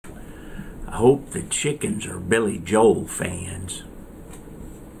I hope the chickens are Billy Joel fans.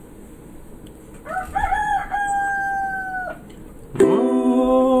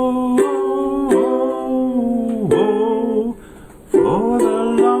 Whoa, whoa, whoa, for the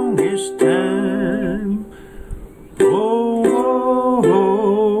longest time. Whoa, whoa,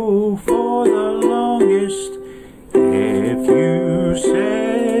 whoa, for the longest. If you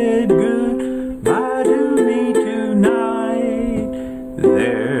said goodbye to me tonight,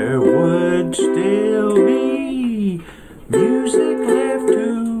 there would still be music left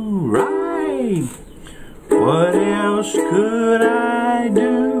to write. What else could I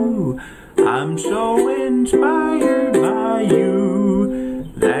do? I'm so inspired by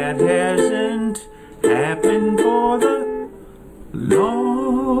you. That hasn't happened for the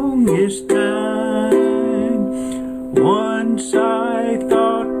longest time. Once I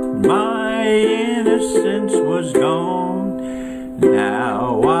thought my innocence was gone.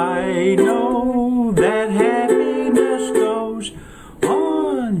 Now I know that happiness goes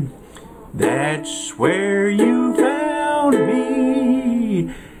on. That's where you found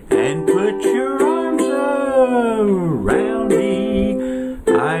me and put your arms around me.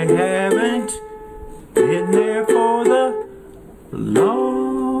 I haven't been there for the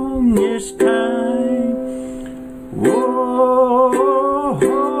longest time. Whoa, whoa,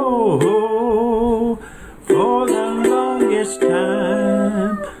 whoa, for the longest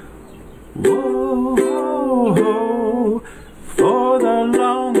time. Whoa, whoa, whoa, for the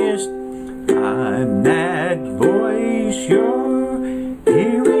longest. I'm that voice you're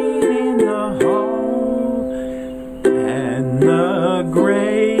hearing in the hall, and the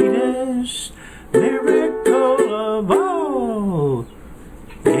greatest miracle of all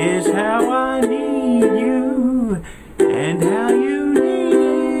is how I need you and how you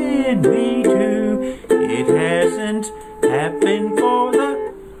needed me too. It hasn't happened for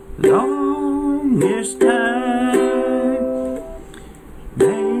the longest time.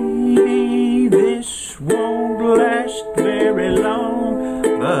 Maybe this won't last very long,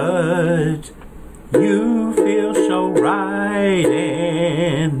 but you feel so right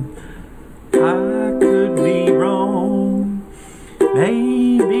and I could be wrong.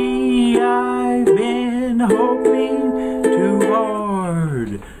 Maybe I've been hoping too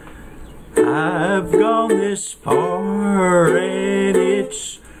hard. I've gone this far and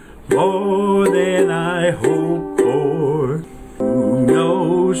it's more than I hoped for. Who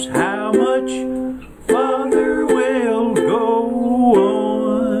knows how much farther we'll go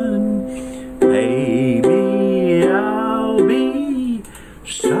on? Maybe I'll be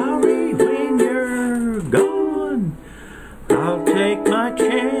sorry when you're gone. I'll take my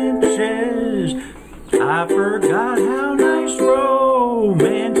chances. I forgot how nice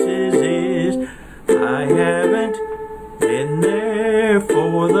romances is. I haven't been there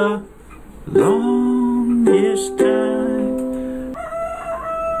for the longest time.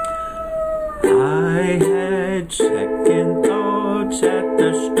 I had second thoughts at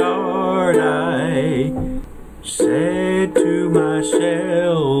the start. I said to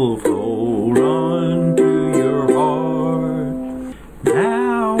myself, hold on to your heart.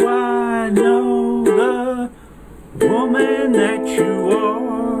 Now I know the woman that you are.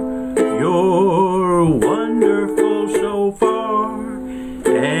 You're wonderful so far,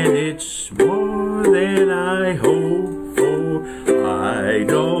 and it's more than I hoped for. I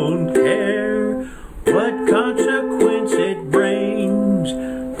don't care what consequence it brings.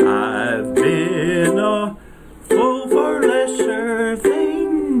 I've been a fool for lesser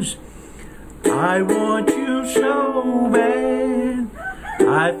things. I want you so bad.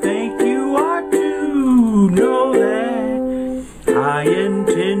 I think you ought to know that I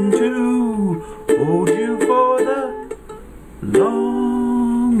intend to hold you for the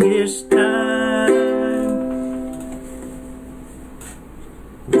longest time.